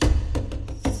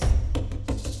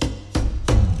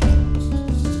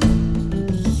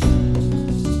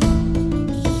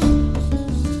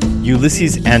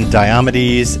Ulysses and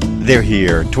Diomedes, they're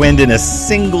here, twinned in a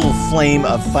single flame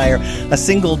of fire, a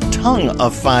single tongue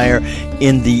of fire,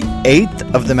 in the eighth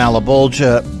of the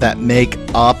Malebolgia that make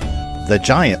up the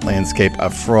giant landscape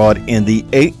of fraud in the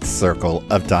eighth circle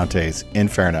of Dante's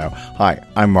Inferno. Hi,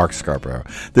 I'm Mark Scarborough.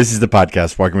 This is the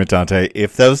podcast, Walking with Dante.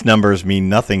 If those numbers mean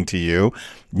nothing to you,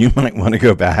 you might want to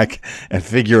go back and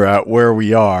figure out where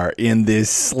we are in this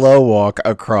slow walk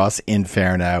across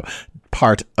Inferno,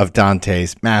 part of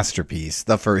Dante's masterpiece,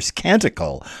 the first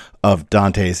canticle of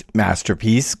Dante's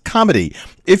masterpiece comedy.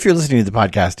 If you're listening to the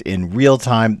podcast in real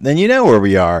time, then you know where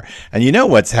we are and you know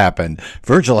what's happened.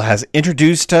 Virgil has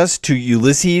introduced us to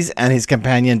Ulysses and his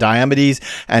companion Diomedes,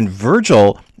 and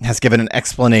Virgil has given an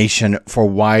explanation for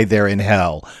why they're in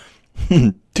hell.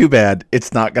 Too bad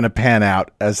it's not going to pan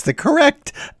out as the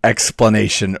correct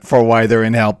explanation for why they're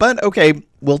in hell. But okay,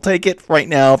 we'll take it right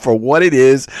now for what it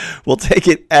is. We'll take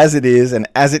it as it is and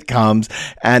as it comes.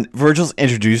 And Virgil's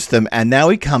introduced them. And now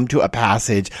we come to a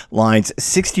passage, lines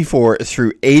 64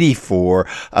 through 84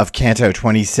 of Canto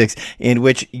 26, in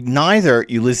which neither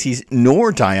Ulysses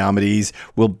nor Diomedes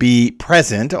will be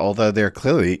present, although they're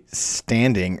clearly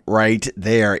standing right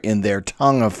there in their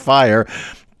tongue of fire.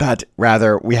 But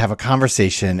rather, we have a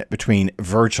conversation between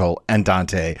Virgil and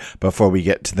Dante before we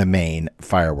get to the main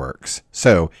fireworks.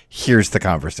 So here's the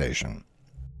conversation.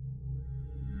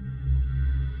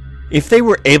 If they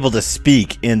were able to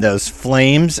speak in those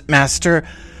flames, Master,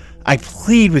 I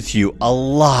plead with you a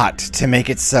lot to make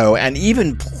it so, and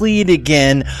even plead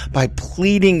again by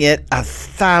pleading it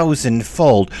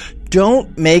 1,000-fold.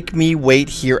 Don't make me wait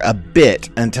here a bit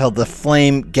until the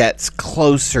flame gets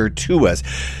closer to us.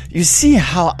 You see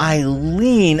how I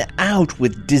lean out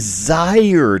with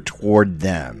desire toward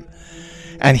them.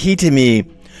 And he to me,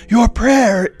 your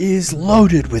prayer is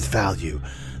loaded with value.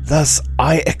 Thus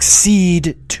I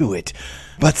accede to it.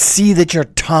 But see that your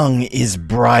tongue is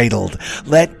bridled.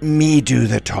 Let me do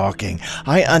the talking.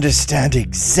 I understand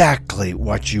exactly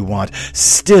what you want.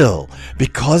 Still,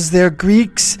 because they're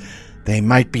Greeks, they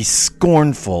might be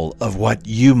scornful of what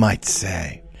you might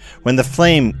say. When the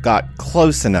flame got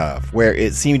close enough, where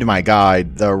it seemed to my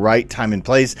guide the right time and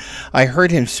place, I heard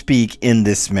him speak in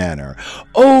this manner.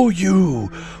 O you,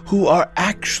 who are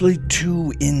actually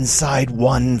two inside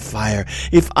one fire,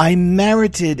 if I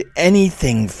merited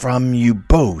anything from you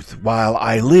both while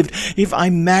I lived, if I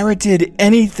merited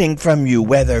anything from you,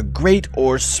 whether great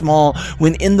or small,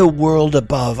 when in the world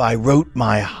above I wrote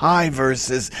my high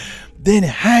verses, then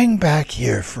hang back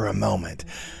here for a moment,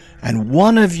 and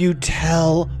one of you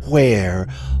tell where,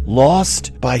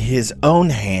 lost by his own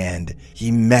hand,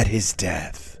 he met his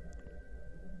death.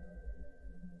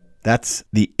 That's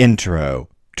the intro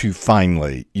to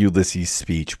finally Ulysses'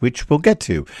 speech, which we'll get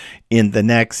to in the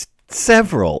next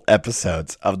several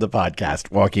episodes of the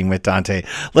podcast, Walking with Dante.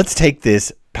 Let's take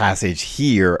this passage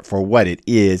here for what it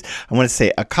is. I want to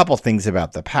say a couple things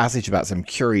about the passage, about some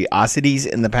curiosities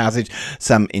in the passage,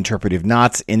 some interpretive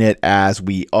knots in it, as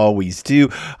we always do.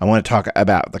 I want to talk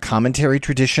about the commentary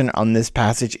tradition on this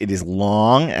passage. It is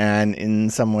long and in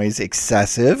some ways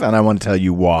excessive, and I want to tell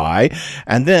you why.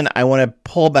 And then I want to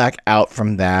pull back out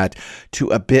from that to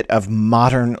a bit of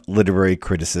modern literary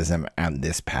criticism on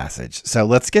this passage. So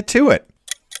let's get to it.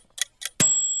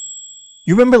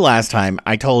 You remember last time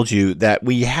I told you that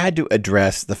we had to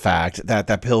address the fact that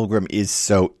the pilgrim is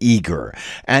so eager.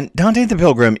 And Dante the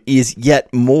Pilgrim is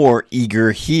yet more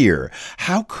eager here.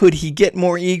 How could he get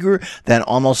more eager than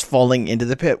almost falling into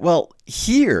the pit? Well,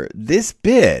 here, this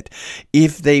bit,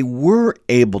 if they were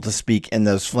able to speak in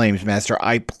those flames, Master,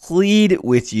 I plead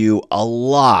with you a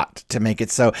lot to make it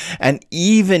so, and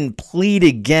even plead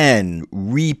again,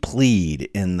 replead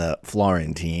in the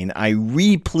Florentine. I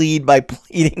replead by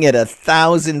pleading it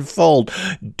 1,000-fold.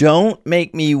 Don't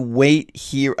make me wait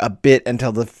here a bit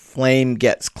until the flame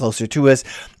gets closer to us.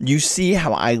 You see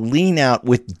how I lean out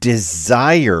with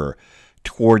desire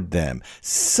toward them.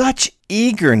 Such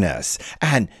eagerness,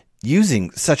 and using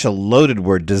such a loaded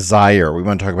word, desire. We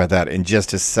want to talk about that in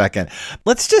just a second.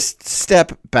 Let's just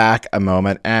step back a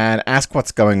moment and ask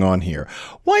what's going on here.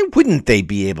 Why wouldn't they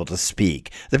be able to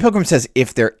speak? The Pilgrim says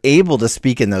if they're able to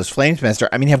speak in those flames, Master.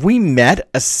 I mean, have we met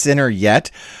a sinner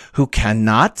yet who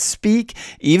cannot speak?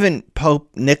 Even Pope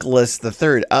Nicholas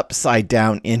III, upside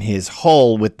down in his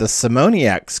hole with the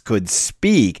Simoniacs, could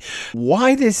speak.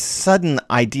 Why this sudden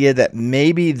idea that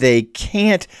maybe they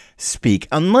can't speak?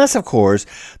 Unless, of course,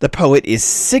 the poet is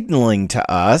signaling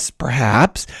to us,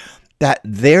 perhaps, that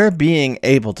their being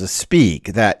able to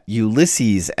speak, that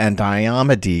Ulysses and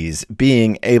Diomedes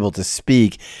being able to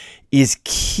speak, is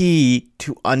key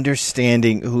to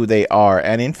understanding who they are.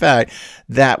 And in fact,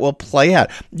 that will play out.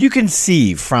 You can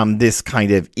see from this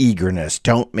kind of eagerness,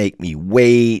 don't make me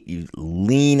wait, I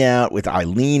lean out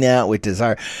with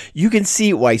desire. You can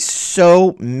see why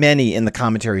so many in the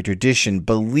commentary tradition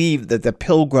believe that the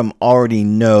pilgrim already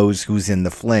knows who's in the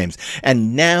flames.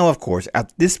 And now, of course,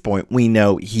 at this point, we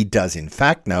know he does in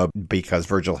fact know because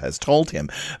Virgil has told him.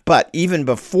 But even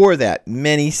before that,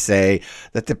 many say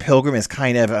that the pilgrim is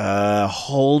kind of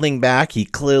holding back. He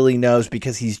clearly knows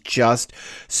because he's just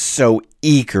so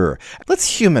eager.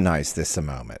 Let's humanize this a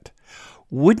moment.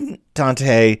 Wouldn't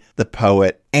Dante the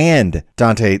poet and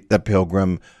Dante the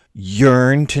pilgrim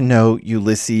yearn to know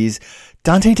Ulysses?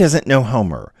 Dante doesn't know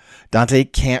Homer. Dante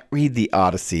can't read the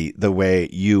Odyssey the way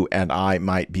you and I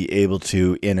might be able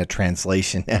to in a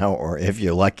translation now, or if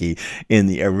you're lucky, in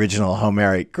the original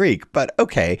Homeric Greek. But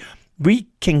okay, we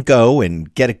can go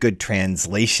and get a good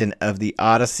translation of the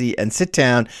Odyssey and sit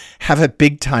down, have a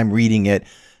big time reading it.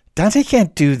 Dante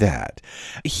can't do that.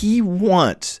 He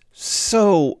wants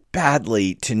so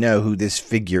badly to know who this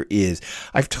figure is.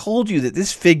 I've told you that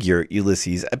this figure,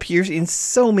 Ulysses, appears in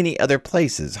so many other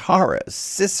places. Horace,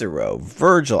 Cicero,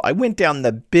 Virgil. I went down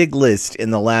the big list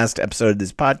in the last episode of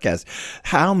this podcast.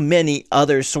 How many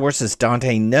other sources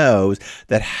Dante knows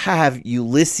that have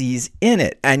Ulysses in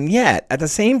it? And yet, at the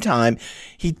same time,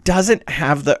 he doesn't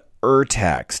have the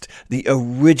urtext, the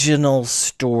original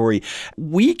story.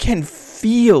 We can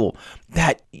feel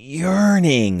that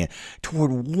yearning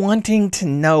toward wanting to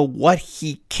know what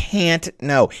he can't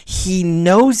know. He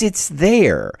knows it's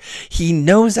there. He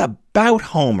knows about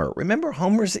Homer. Remember,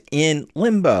 Homer's in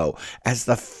limbo as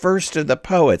the first of the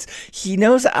poets. He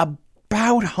knows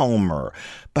about Homer,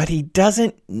 but he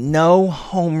doesn't know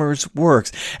Homer's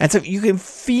works. And so you can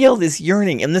feel this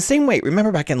yearning in the same way.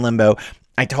 Remember back in Limbo,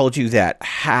 I told you that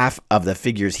half of the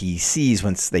figures he sees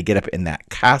once they get up in that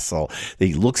castle,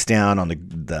 he looks down on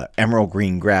the emerald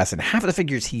green grass, and half of the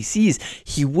figures he sees,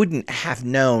 he wouldn't have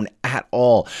known at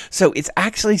all. So it's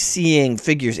actually seeing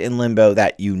figures in Limbo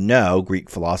that you know, Greek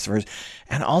philosophers,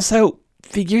 and also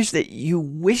figures that you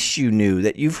wish you knew,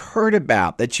 that you've heard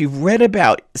about, that you've read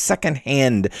about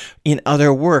secondhand in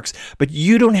other works, but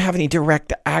you don't have any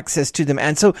direct access to them.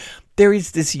 And so there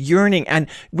is this yearning, and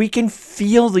we can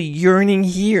feel the yearning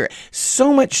here.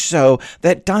 So much so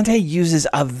that Dante uses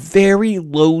a very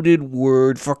loaded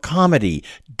word for comedy,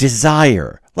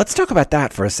 desire. Let's talk about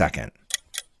that for a second.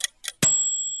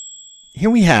 Here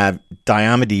we have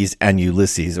Diomedes and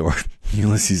Ulysses, or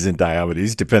Ulysses and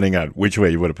Diomedes, depending on which way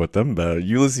you want to put them. But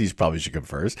Ulysses probably should come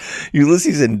first.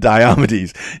 Ulysses and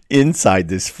Diomedes inside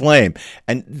this flame.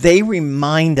 And they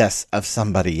remind us of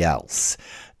somebody else,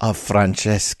 of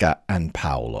Francesca and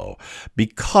Paolo,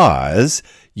 because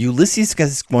Ulysses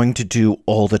is going to do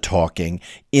all the talking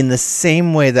in the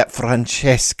same way that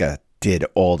Francesca did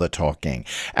all the talking.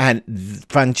 And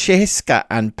Francesca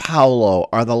and Paolo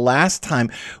are the last time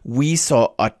we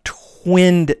saw a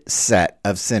twinned set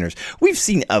of sinners. We've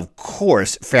seen, of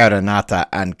course, Farinata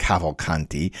and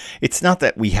Cavalcanti. It's not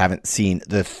that we haven't seen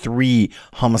the three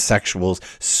homosexuals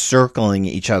circling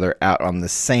each other out on the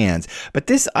sands, but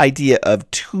this idea of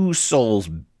two souls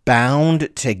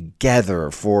bound together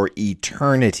for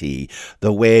eternity,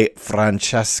 the way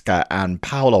Francesca and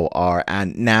Paolo are,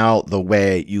 and now the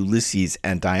way Ulysses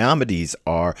and Diomedes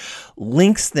are,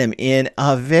 links them in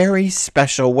a very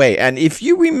special way. And if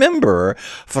you remember,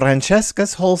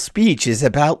 Francesca's whole speech is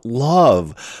about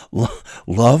love.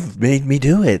 Love made me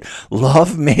do it.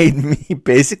 Love made me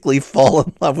basically fall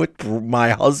in love with my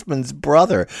husband's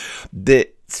brother.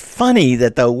 It's funny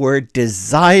that the word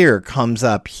desire comes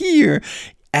up here,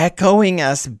 echoing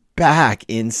us back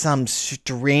in some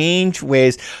strange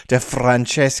ways to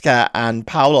Francesca and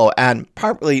Paolo. And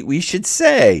partly we should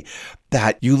say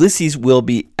that Ulysses will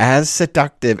be as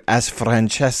seductive as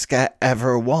Francesca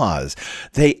ever was.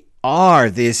 They are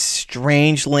this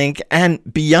strange link, and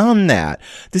beyond that,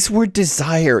 this word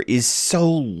desire is so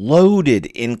loaded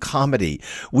in comedy.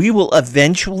 We will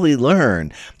eventually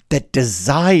learn that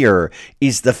desire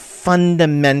is the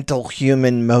fundamental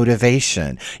human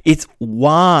motivation. It's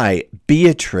why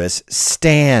Beatrice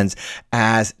stands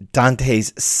as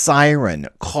Dante's siren,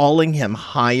 calling him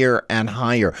higher and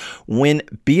higher. When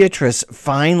Beatrice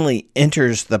finally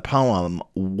enters the poem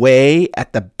way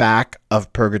at the back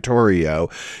of Purgatorio,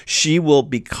 she will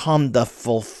become the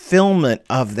fulfillment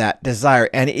of that desire.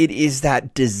 And it is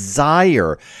that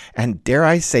desire, and dare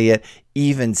I say it,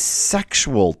 even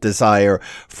sexual desire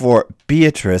for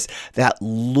Beatrice that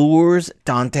lures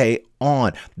Dante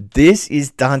on. This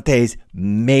is Dante's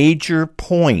major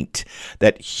point,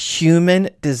 that human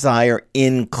desire,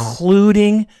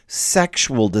 including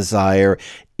sexual desire,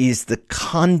 is the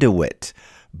conduit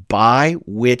by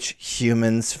which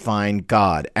humans find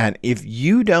God. And if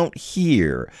you don't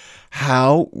hear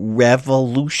how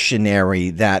revolutionary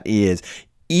that is,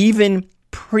 even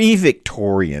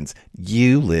pre-Victorians,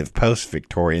 you live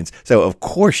post-Victorians, so of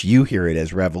course you hear it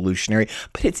as revolutionary,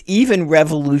 but it's even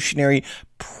revolutionary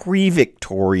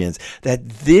pre-Victorians that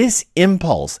this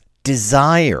impulse,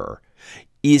 desire,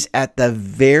 is at the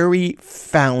very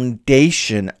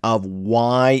foundation of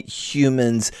why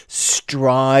humans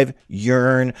strive,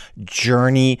 yearn,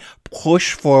 journey,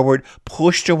 push forward,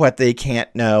 push to what they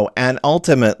can't know, and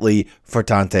ultimately, for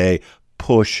Dante,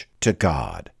 push to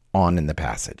God. On in the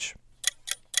passage.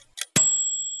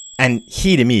 And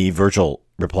he to me, Virgil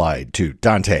replied to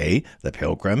Dante, the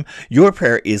pilgrim, your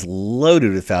prayer is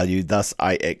loaded with value, thus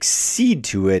I accede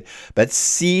to it, but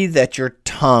see that your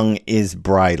tongue is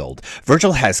bridled.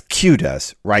 Virgil has cued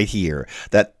us right here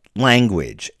that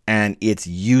language and its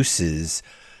uses,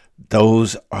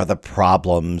 those are the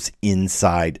problems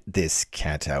inside this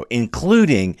canto,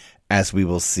 including, as we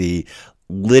will see,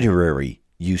 literary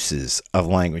uses of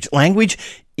language. Language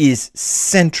is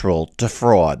central to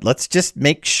fraud. Let's just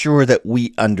make sure that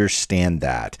we understand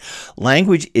that.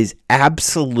 Language is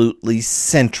absolutely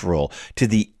central to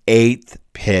the eighth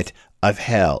pit of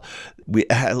hell.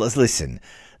 Let's listen.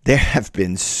 There have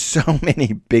been so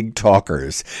many big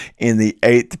talkers in the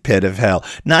eighth pit of hell,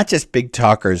 not just big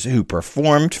talkers who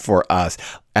performed for us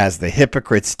as the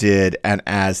hypocrites did and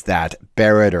as that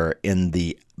Berater in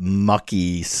the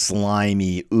mucky,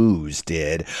 slimy ooze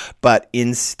did, but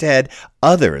instead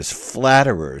others,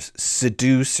 flatterers,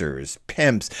 seducers,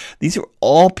 pimps. These are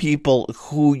all people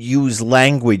who use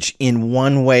language in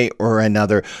one way or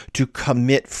another to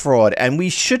commit fraud. And we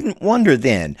shouldn't wonder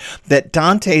then that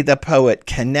Dante the poet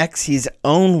connects his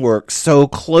own work so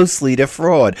closely to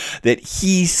fraud, that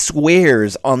he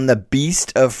swears on the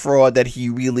beast of fraud that he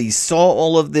really saw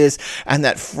all of this, and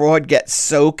that fraud gets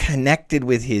so connected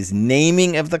with his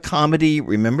naming of the comedy.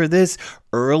 Remember this?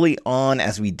 Early on,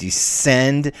 as we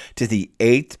descend to the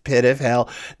eighth pit of hell,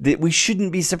 that we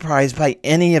shouldn't be surprised by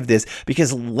any of this,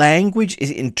 because language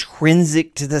is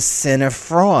intrinsic to the sin of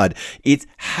fraud. It's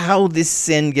how this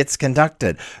sin gets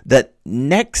conducted. The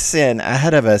next sin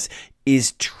ahead of us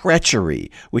is treachery,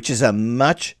 which is a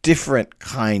much different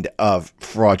kind of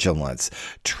fraudulence.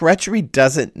 Treachery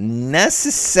doesn't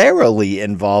necessarily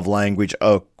involve language,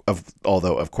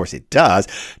 although of course it does.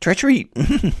 Treachery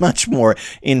much more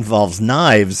involves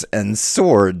knives and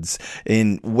swords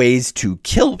in ways to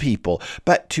kill people,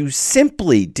 but to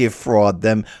simply defraud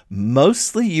them,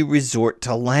 mostly you resort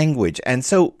to language. And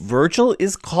so Virgil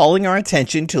is calling our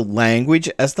attention to language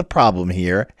as the problem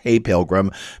here. Hey,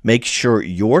 pilgrim, make sure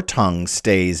your tongue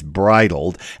stays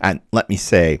bridled. And let me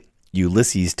say,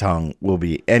 Ulysses' tongue will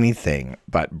be anything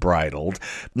but bridled.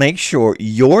 Make sure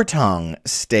your tongue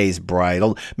stays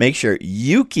bridled. Make sure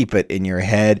you keep it in your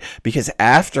head, because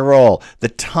after all, the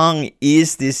tongue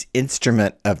is this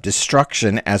instrument of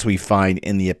destruction, as we find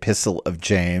in the Epistle of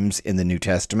James in the New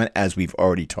Testament, as we've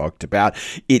already talked about.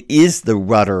 It is the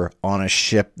rudder on a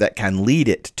ship that can lead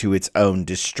it to its own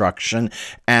destruction,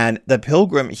 and the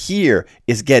pilgrim here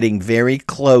is getting very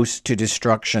close to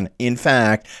destruction. In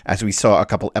fact, as we saw a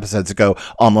couple episodes ago,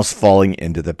 almost falling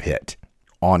into the pit.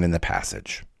 On in the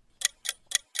passage.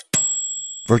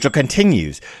 Virgil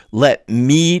continues, let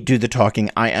me do the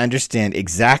talking. I understand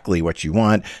exactly what you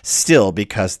want. Still,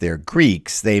 because they're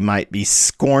Greeks, they might be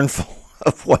scornful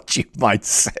of what you might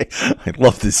say. I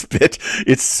love this bit.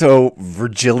 It's so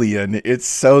Virgilian. It's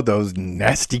so those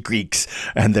nasty Greeks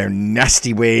and their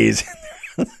nasty ways.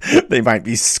 They might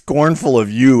be scornful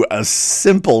of you, a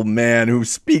simple man who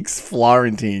speaks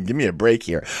Florentine. Give me a break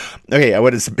here. Okay, I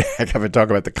want to back up and talk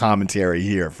about the commentary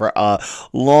here. For a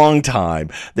long time,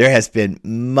 there has been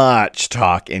much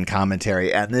talk in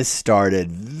commentary, and this started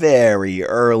very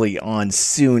early on,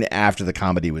 soon after the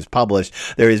comedy was published.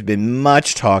 There has been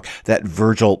much talk that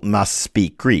Virgil must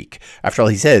speak Greek. After all,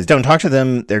 he says, don't talk to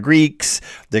them, they're Greeks,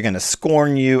 they're going to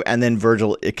scorn you, and then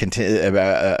Virgil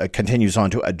continues on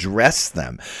to address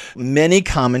them. Many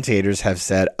commentators have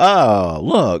said, oh,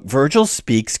 look, Virgil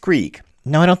speaks Greek.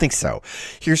 No, I don't think so.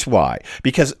 Here's why.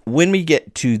 Because when we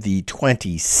get to the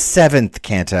 27th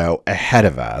canto ahead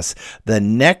of us, the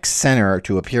next center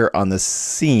to appear on the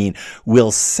scene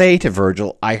will say to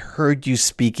Virgil, I heard you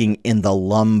speaking in the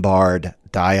Lombard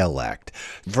dialect.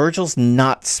 Virgil's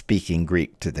not speaking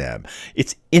Greek to them.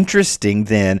 It's interesting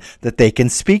then that they can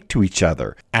speak to each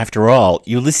other. After all,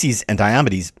 Ulysses and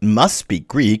Diomedes must speak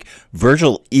Greek.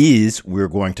 Virgil is, we're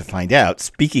going to find out,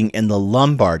 speaking in the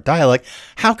Lombard dialect.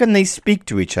 How can they speak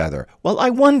to each other? Well, I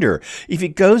wonder if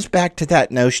it goes back to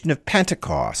that notion of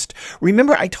Pentecost.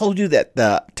 Remember, I told you that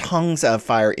the tongues of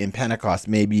fire in Pentecost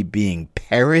may be being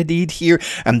parodied here,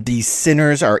 and these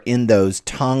sinners are in those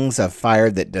tongues of fire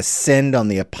that descend on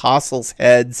the apostles'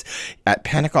 heads at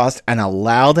Pentecost and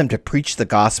allow them to preach the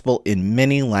gospel in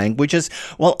many languages.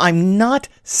 Well, I'm not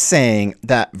saying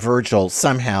that Virgil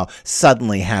somehow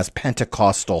suddenly has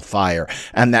Pentecostal fire,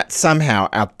 and that somehow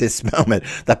at this moment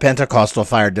the Pentecostal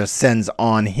fire descends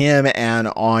on him and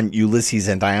on Ulysses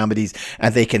and Diomedes,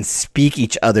 and they can speak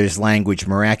each other's language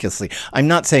miraculously. I'm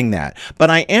not saying that, but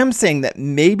I am saying that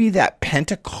maybe that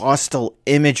Pentecostal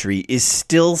imagery is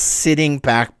still sitting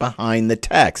back behind the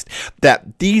text,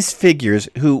 that these figures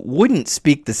who wouldn't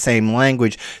speak the same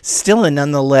language still and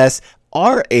nonetheless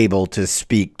are able to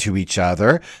speak to each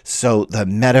other, so the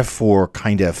metaphor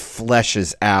kind of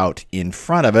fleshes out in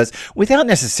front of us without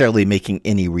necessarily making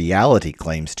any reality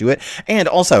claims to it. And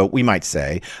also, we might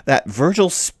say that Virgil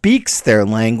speaks their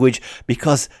language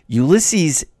because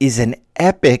Ulysses is an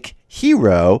epic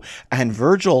hero, and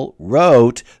Virgil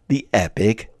wrote the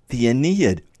epic, the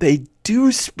Aeneid. They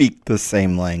do speak the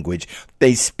same language.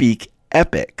 They speak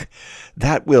epic.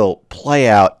 That will play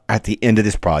out at the end of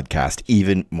this podcast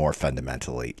even more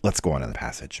fundamentally. Let's go on to the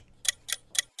passage.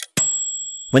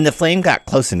 When the flame got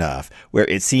close enough where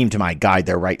it seemed to my guide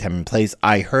their right time and place,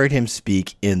 I heard him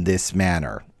speak in this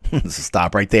manner. So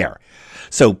stop right there.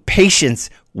 So patience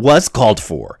was called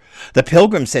for. The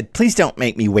pilgrim said, please don't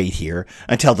make me wait here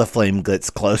until the flame gets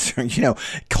closer.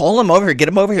 Call him over here, get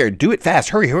him over here, do it fast,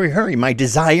 hurry, hurry, hurry. My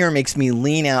desire makes me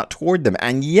lean out toward them.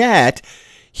 And yet,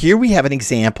 here we have an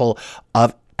example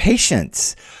of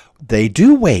patience. They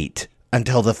do wait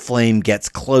until the flame gets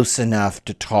close enough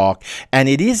to talk, and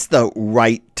it is the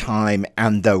right time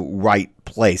and the right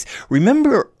place.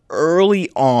 Remember early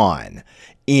on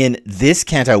in this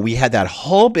canto, we had that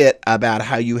whole bit about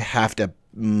how you have to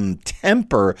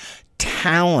temper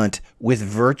talent with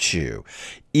virtue.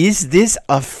 Is this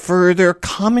a further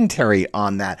commentary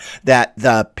on that? That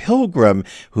the pilgrim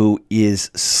who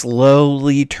is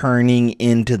slowly turning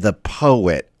into the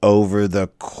poet over the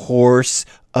course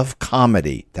of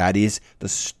comedy, that is the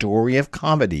story of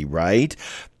comedy, right?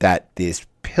 That this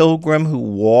pilgrim who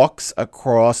walks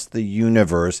across the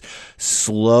universe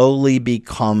slowly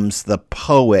becomes the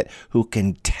poet who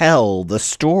can tell the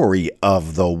story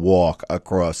of the walk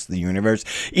across the universe.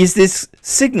 Is this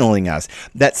signaling us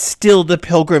that still the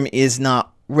pilgrim is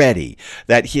not ready,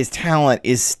 that his talent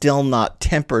is still not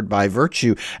tempered by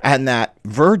virtue, and that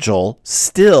Virgil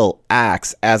still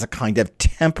acts as a kind of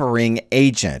tempering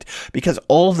agent? Because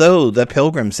although the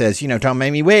pilgrim says, don't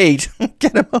make me wait,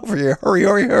 get him over here, hurry,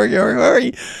 hurry, hurry, hurry,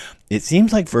 hurry, it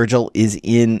seems like Virgil is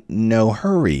in no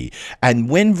hurry. And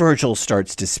when Virgil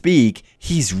starts to speak,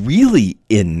 he's really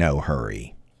in no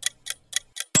hurry.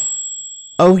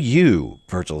 Oh, you,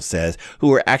 Virgil says,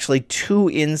 who are actually two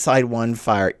inside one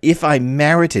fire, if I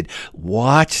merited,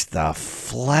 watch the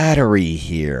flattery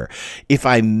here, if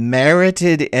I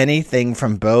merited anything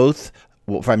from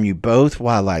you both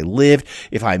while I lived,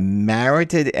 if I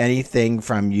merited anything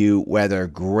from you, whether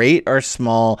great or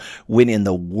small, when in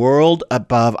the world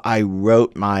above I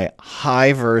wrote my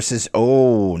high verses.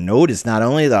 Oh, notice not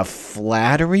only the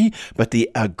flattery, but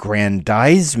the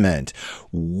aggrandizement.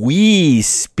 We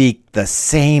speak the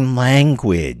same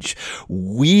language.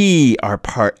 We are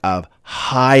part of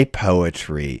high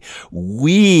poetry.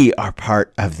 We are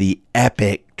part of the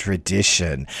epic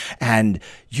tradition. And,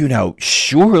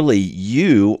 surely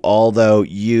you, although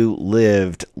you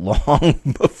lived long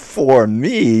before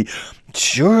me,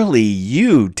 surely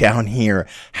you down here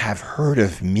have heard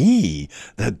of me,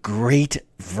 the great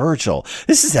Virgil.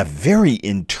 This is a very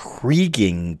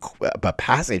intriguing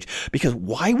passage, because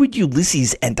why would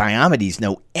Ulysses and Diomedes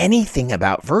know anything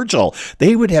about Virgil?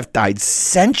 They would have died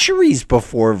centuries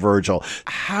before Virgil.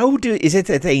 Is it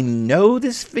that they know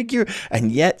this figure,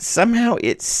 and yet somehow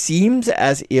it seems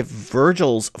as if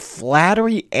Virgil's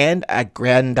flattery and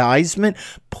aggrandizement,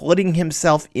 putting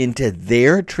himself into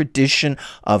their tradition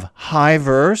of high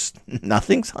verse,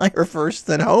 nothing's higher verse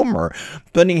than Homer,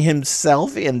 putting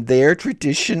himself in their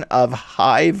tradition of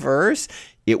high verse,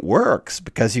 it works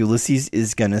because Ulysses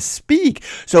is going to speak.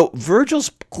 So Virgil's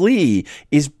plea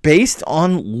is based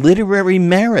on literary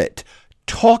merit.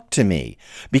 Talk to me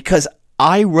because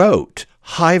I wrote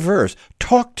high verse.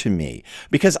 Talk to me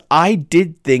because I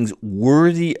did things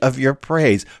worthy of your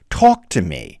praise. Talk to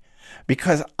me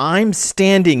because I'm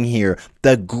standing here,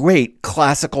 the great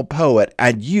classical poet,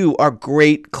 and you are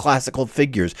great classical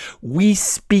figures. We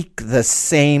speak the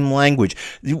same language.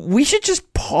 We should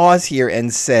just pause here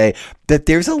and say that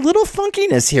there's a little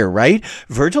funkiness here, right?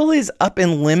 Virgil is up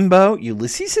in limbo.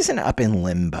 Ulysses isn't up in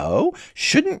limbo.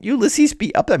 Shouldn't Ulysses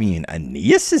be up? I mean,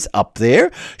 Aeneas is up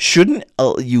there. Shouldn't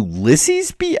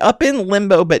Ulysses be up in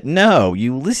limbo? But no,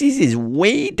 Ulysses is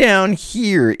way down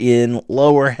here in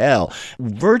lower hell.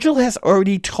 Virgil has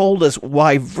already told us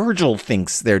why Virgil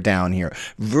thinks they're down here.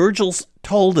 Virgil's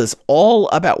told us all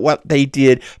about what they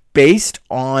did based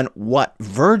on what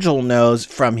Virgil knows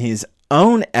from his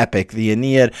own epic, the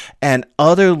Aeneid, and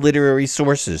other literary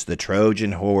sources, the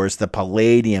Trojan Horse, the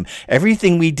Palladium,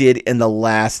 everything we did in the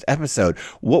last episode.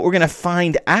 What we're going to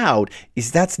find out is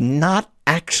that's not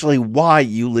actually why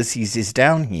Ulysses is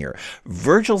down here.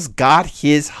 Virgil's got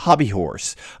his hobby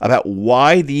horse about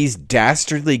why these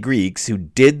dastardly Greeks who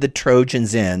did the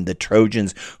Trojans in, the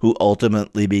Trojans who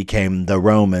ultimately became the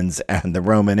Romans and the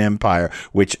Roman Empire,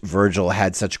 which Virgil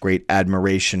had such great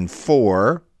admiration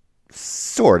for,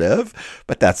 sort of,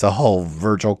 but that's a whole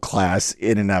Virgil class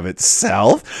in and of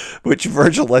itself, which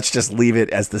Virgil, let's just leave it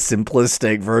as the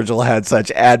simplistic Virgil had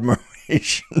such admiration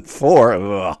for.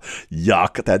 Ugh,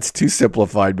 yuck, that's too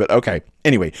simplified, but okay.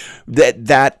 Anyway,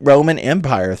 that Roman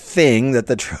Empire thing that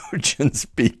the Trojans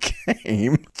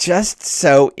became, just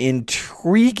so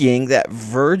intriguing that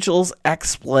Virgil's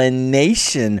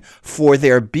explanation for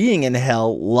their being in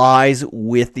hell lies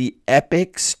with the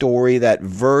epic story that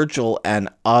Virgil and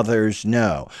others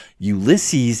know.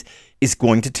 Ulysses is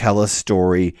going to tell a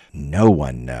story no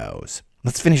one knows.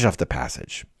 Let's finish off the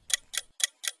passage.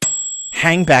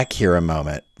 Hang back here a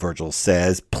moment, Virgil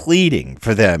says, pleading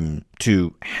for them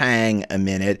to hang a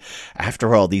minute.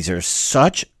 After all, these are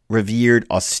such revered,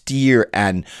 austere,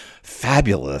 and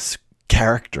fabulous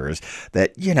characters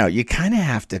that, you kind of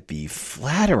have to be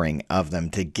flattering of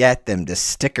them to get them to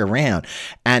stick around.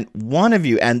 And one of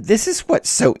you, and this is what's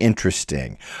so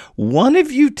interesting, one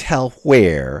of you tell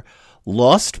where,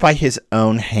 lost by his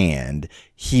own hand,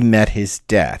 he met his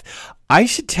death. I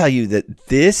should tell you that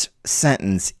this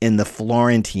sentence in the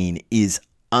Florentine is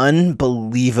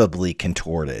unbelievably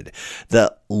contorted.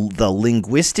 The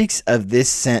linguistics of this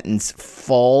sentence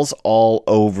falls all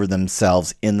over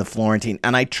themselves in the Florentine,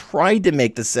 and I tried to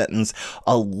make the sentence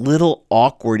a little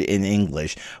awkward in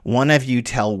English. One of you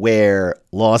tell where,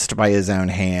 lost by his own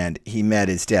hand, he met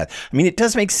his death. I mean, it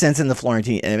does make sense in the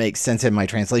Florentine, and it makes sense in my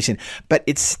translation, but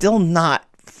it's still not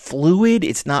fluid,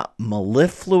 it's not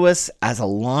mellifluous as a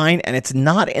line, and it's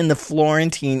not in the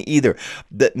Florentine either.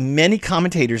 That many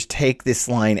commentators take this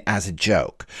line as a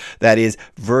joke. That is,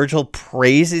 Virgil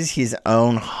praises his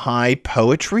own high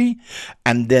poetry,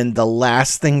 and then the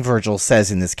last thing Virgil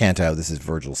says in this canto, this is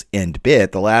Virgil's end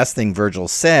bit, the last thing Virgil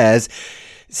says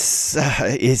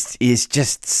is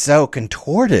just so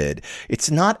contorted. It's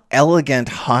not elegant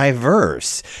high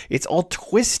verse. It's all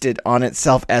twisted on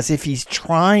itself as if he's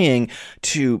trying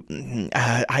to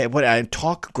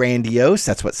talk grandiose.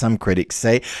 That's what some critics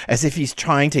say. As if he's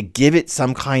trying to give it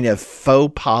some kind of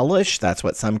faux polish. That's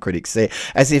what some critics say.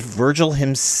 As if Virgil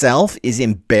himself is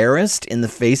embarrassed in the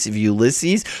face of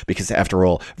Ulysses, because after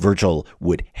all, Virgil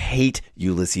would hate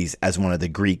Ulysses as one of the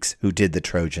Greeks who did the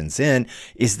Trojans in.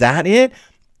 Is that it?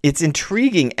 It's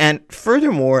intriguing, and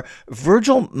furthermore,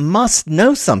 Virgil must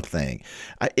know something.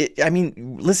 I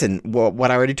mean, listen,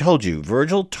 what I already told you.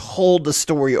 Virgil told the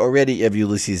story already of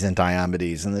Ulysses and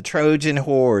Diomedes, and the Trojan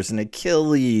Horse, and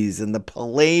Achilles, and the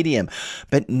Palladium.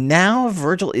 But now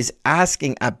Virgil is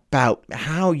asking about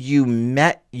how you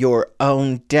met your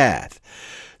own death.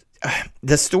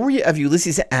 The story of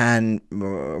Ulysses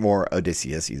or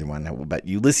Odysseus, either one, but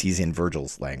Ulysses in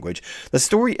Virgil's language, the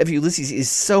story of Ulysses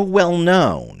is so well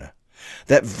known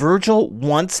that Virgil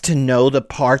wants to know the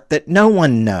part that no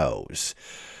one knows.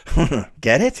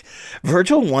 Get it?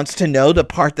 Virgil wants to know the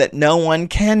part that no one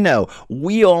can know.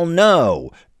 We all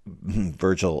know.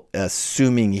 Virgil,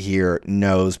 assuming here,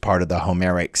 knows part of the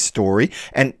Homeric story,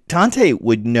 and Dante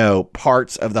would know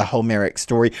parts of the Homeric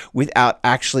story without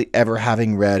actually ever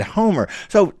having read Homer.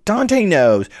 So Dante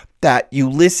knows that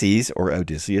Ulysses, or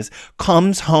Odysseus,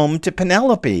 comes home to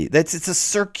Penelope. It's a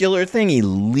circular thing. He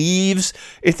leaves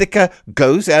Ithaca,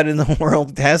 goes out in the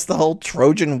world, has the whole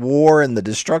Trojan War and the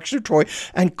destruction of Troy,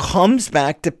 and comes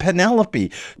back to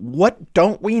Penelope. What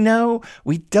don't we know?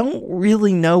 We don't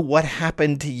really know what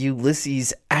happened to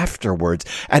Ulysses afterwards.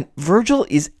 And Virgil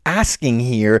is asking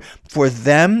here for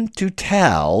them to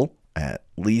tell At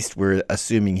least we're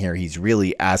assuming here he's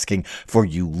really asking for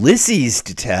Ulysses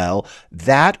to tell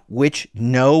that which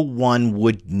no one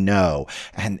would know.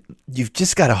 And you've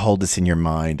just got to hold this in your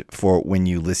mind for when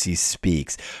Ulysses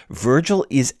speaks. Virgil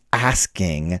is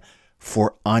asking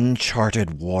for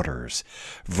uncharted waters.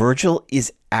 Virgil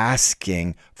is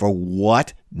asking for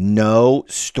what no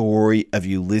story of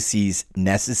Ulysses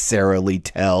necessarily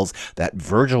tells that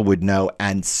Virgil would know,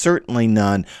 and certainly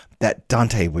none that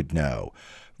Dante would know.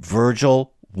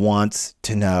 Virgil wants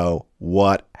to know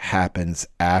what happens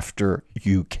after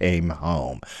you came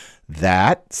home.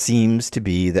 That seems to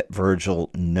be that Virgil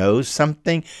knows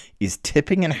something, is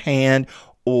tipping in hand,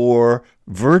 or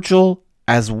Virgil,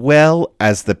 as well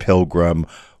as the pilgrim,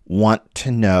 want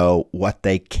to know what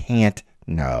they can't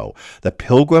know. The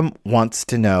pilgrim wants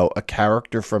to know a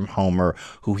character from Homer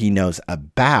who he knows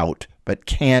about but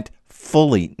can't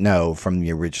fully know from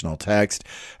the original text,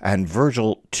 and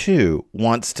Virgil too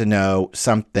wants to know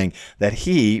something that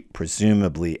he,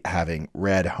 presumably having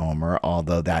read Homer,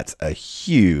 although that's a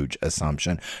huge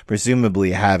assumption,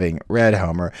 presumably having read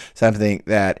Homer, something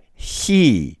that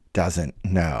he doesn't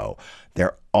know.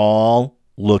 They're all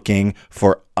looking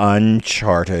for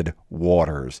uncharted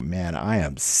waters. Man, I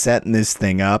am setting this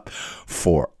thing up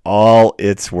for all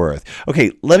it's worth.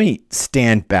 Okay, let me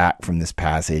stand back from this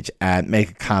passage and make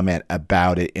a comment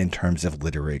about it in terms of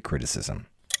literary criticism.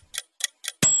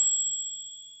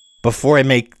 Before I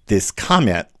make this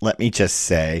comment, let me just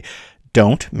say,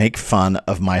 don't make fun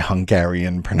of my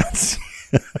Hungarian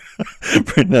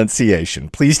pronunciation.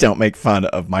 Please don't make fun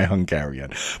of my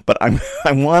Hungarian. But I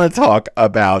want to talk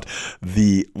about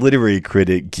the literary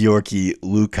critic Georgi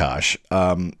Lukács.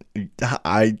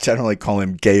 I generally call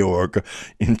him Georg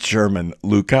in German,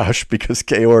 Lukács, because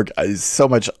Georg is so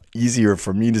much easier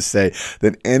for me to say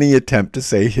than any attempt to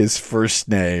say his first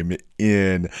name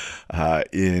in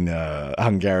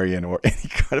Hungarian or any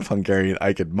kind of Hungarian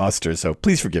I could muster. So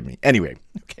please forgive me. Anyway,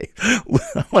 okay,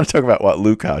 I want to talk about what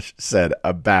Lukács said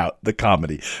about the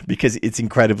comedy because it's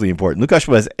incredibly important. Lukács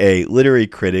was a literary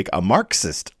critic, a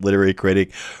Marxist literary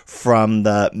critic from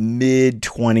the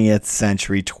mid-20th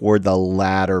century toward the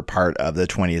latter part of the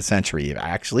 20th century.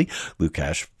 Actually,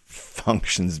 Lukács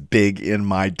functions big in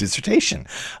my dissertation.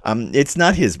 It's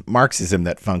not his Marxism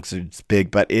that functions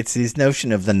big, but it's his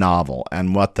notion of the novel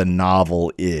and what the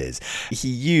novel is. He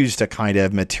used a kind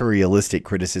of materialistic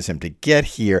criticism to get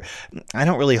here. I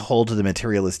don't really hold to the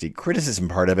materialistic criticism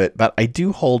part of it, but I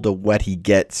do hold to what he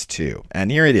gets to. And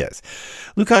here it is.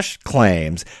 Lukács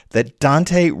claims that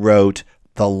Dante wrote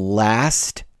the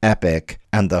last epic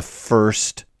and the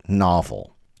first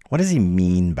novel. What does he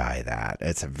mean by that?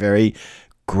 It's a very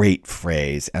great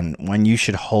phrase and one you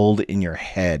should hold in your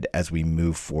head as we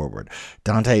move forward.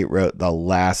 Dante wrote the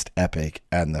last epic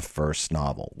and the first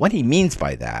novel. What he means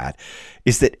by that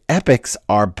is that epics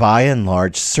are by and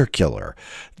large circular.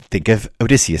 Think of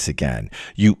Odysseus again.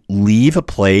 You leave a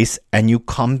place and you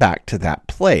come back to that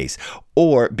place.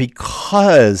 Or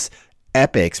because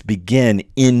epics begin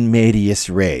in medias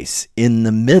res, in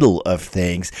the middle of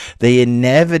things, they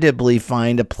inevitably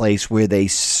find a place where they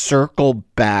circle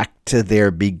back to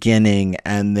their beginning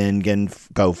and then can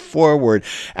go forward.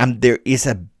 And there is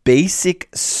a basic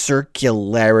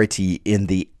circularity in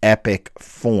the epic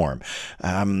form.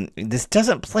 This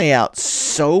doesn't play out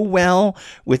so well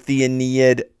with the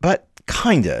Aeneid, but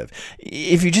kind of.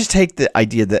 If you just take the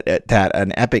idea that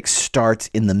an epic starts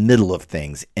in the middle of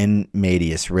things, in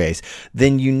medias res,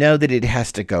 then you know that it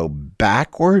has to go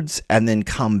backwards and then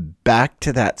come back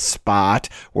to that spot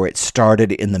where it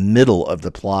started in the middle of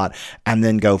the plot and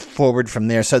then go forward from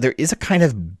there. So there is a kind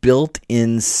of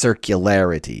built-in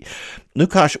circularity.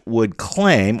 Lukács would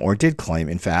claim, or did claim,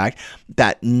 in fact,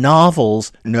 that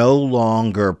novels no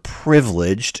longer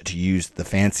privileged, to use the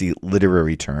fancy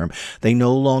literary term, they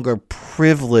no longer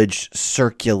privileged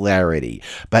circularity,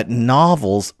 but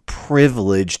novels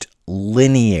privileged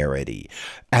linearity.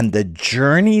 And the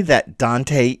journey that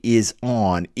Dante is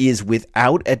on is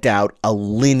without a doubt a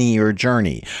linear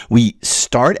journey. We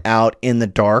start out in the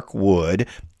dark wood.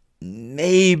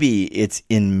 Maybe it's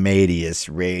in medias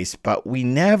res, but we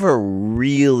never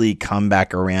really come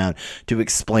back around to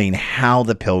explain how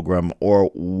the pilgrim or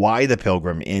why the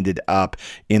pilgrim ended up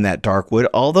in that dark wood,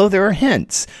 although there are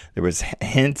hints. There was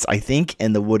hints, I think,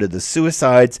 in the Wood of the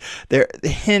Suicides. The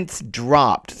hints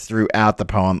dropped throughout the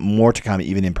poem, more to come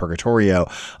even in Purgatorio,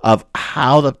 of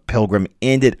how the pilgrim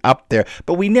ended up there,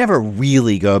 but we never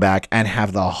really go back and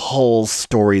have the whole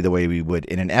story the way we would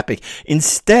in an epic.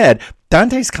 Instead,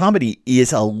 Dante's comedy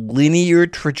is a linear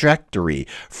trajectory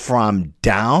from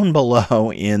down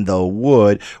below in the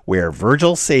wood where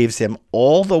Virgil saves him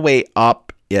all the way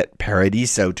up et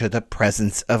paradiso, to the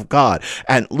presence of God.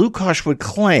 And Lukács would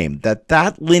claim that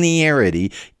that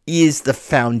linearity is the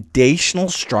foundational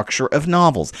structure of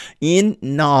novels. In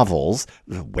novels,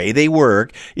 the way they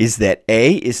work is that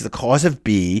A is the cause of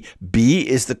B, B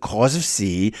is the cause of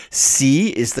C, C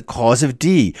is the cause of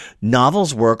D.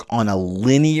 Novels work on a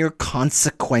linear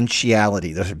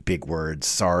consequentiality. Those are big words,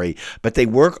 sorry. But they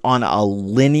work on a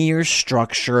linear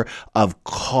structure of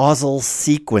causal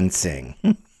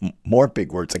sequencing. More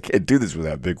big words. I can't do this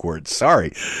without big words.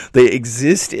 Sorry. They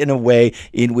exist in a way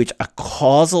in which a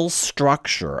causal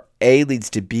structure, A leads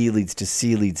to B, leads to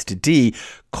C, leads to D,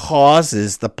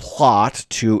 causes the plot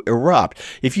to erupt.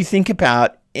 If you think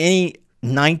about any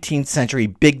 19th century,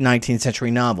 big 19th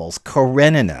century novels,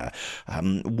 Karenina,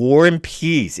 War and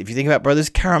Peace. If you think about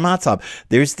Brothers Karamazov,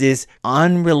 there's this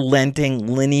unrelenting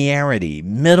linearity.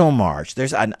 Middlemarch,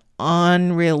 there's an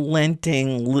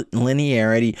unrelenting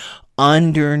linearity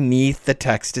underneath the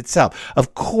text itself.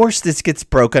 Of course, this gets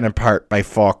broken apart by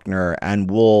Faulkner and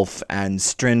Woolf and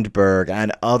Strindberg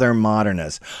and other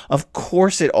modernists. Of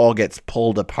course, it all gets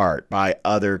pulled apart by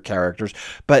other characters,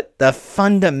 but the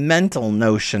fundamental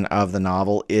notion of the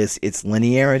novel is its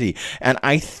linearity. And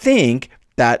I think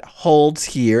that holds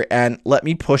here, and let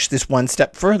me push this one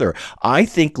step further. I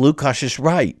think Lukács is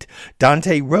right.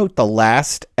 Dante wrote the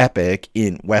last epic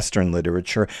in Western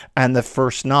literature and the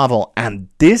first novel, and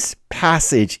this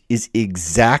passage is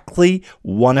exactly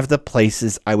one of the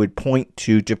places I would point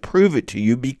to prove it to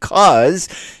you, because,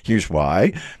 here's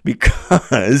why,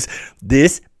 because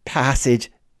this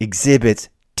passage exhibits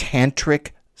tantric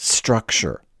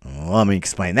structure. Let me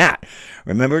explain that.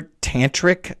 Remember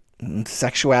tantric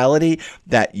sexuality,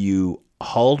 that you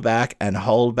hold back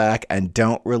and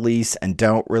don't release and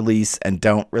don't release and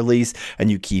don't release,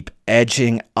 and you keep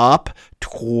edging up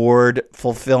toward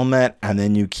fulfillment, and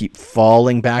then you keep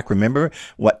falling back. Remember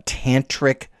what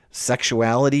tantric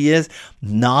sexuality is?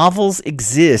 Novels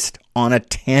exist on a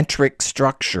tantric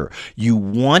structure. You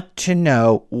want to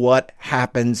know what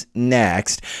happens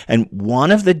next, and one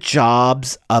of the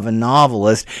jobs of a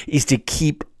novelist is to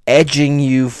keep edging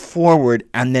you forward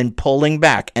and then pulling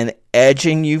back, and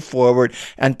edging you forward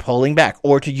and pulling back,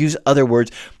 or to use other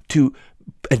words, to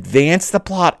advance the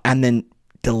plot and then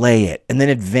delay it, and then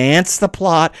advance the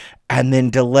plot and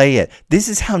then delay it. This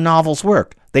is how novels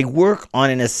work. They work on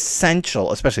an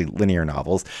essential, especially linear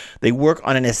novels, they work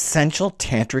on an essential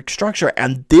tantric structure.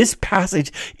 And this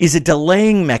passage is a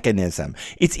delaying mechanism.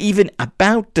 It's even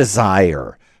about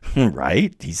desire.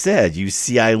 Right? He said, you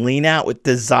see, I lean out with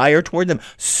desire toward them.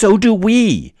 So do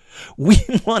we. We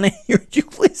want to hear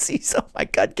Ulysses. Oh my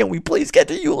God, can we please get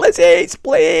to Ulysses,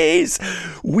 please?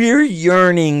 We're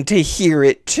yearning to hear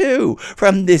it too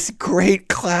from this great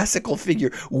classical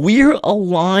figure. We're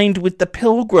aligned with the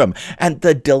pilgrim, and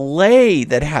the delay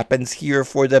that happens here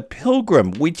for the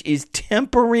pilgrim, which is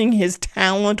tempering his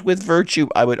talent with virtue,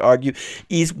 I would argue,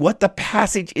 is what the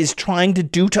passage is trying to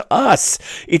do to us.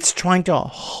 It's trying to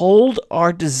hold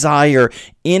our desire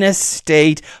in a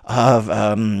state of,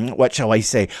 what shall I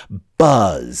say,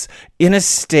 buzz, in a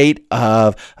state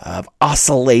of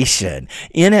oscillation,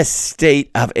 in a state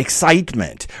of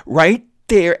excitement, right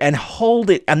there, and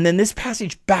hold it. And then this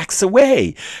passage backs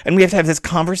away, and we have to have this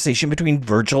conversation between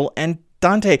Virgil and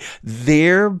Dante,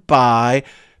 thereby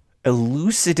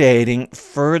elucidating,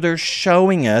 further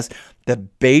showing us the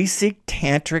basic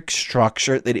tantric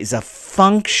structure that is a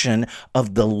function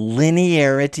of the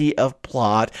linearity of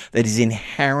plot that is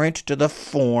inherent to the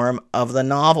form of the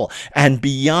novel. And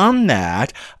beyond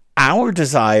that, our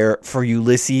desire for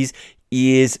Ulysses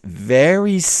is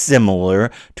very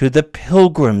similar to the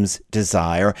pilgrim's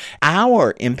desire.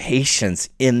 Our impatience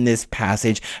in this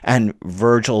passage and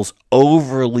Virgil's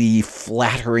overly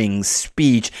flattering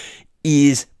speech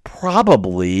is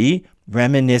probably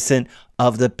reminiscent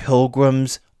of the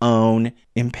pilgrim's own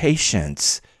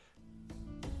impatience.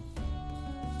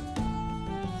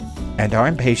 And our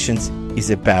impatience is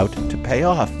about to pay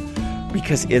off,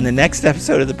 because in the next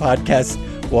episode of the podcast,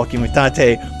 Walking with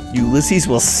Dante, Ulysses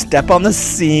will step on the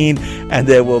scene and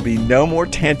there will be no more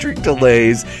tantric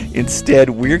delays.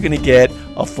 Instead, we're going to get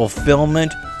a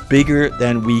fulfillment bigger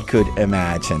than we could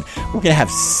imagine. We're going to have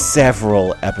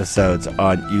several episodes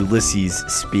on Ulysses'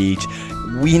 speech.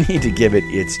 We need to give it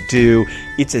its due.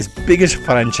 It's as big as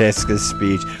Francesca's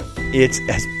speech. It's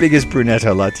as big as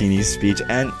Brunetto Latini's speech,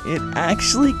 and it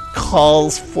actually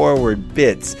calls forward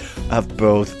bits of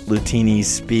both Latini's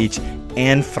speech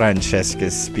and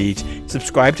Francesca's speech.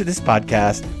 Subscribe to this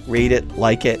podcast, rate it,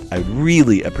 like it. I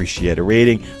really appreciate a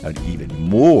rating. I'd even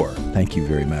more, thank you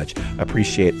very much,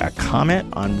 appreciate a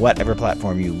comment on whatever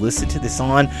platform you listen to this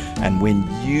on. And when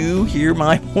you hear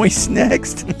my voice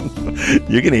next,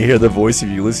 you're going to hear the voice of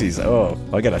Ulysses. Oh,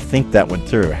 I got to think that one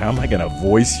through. How am I going to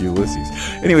voice Ulysses?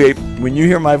 Anyway, when you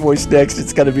hear my voice next,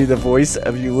 it's going to be the voice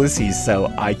of Ulysses.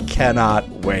 So I cannot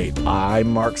wait.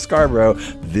 I'm Mark Scarborough.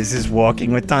 This is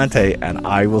Walking with Dante, and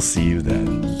I will see you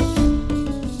then.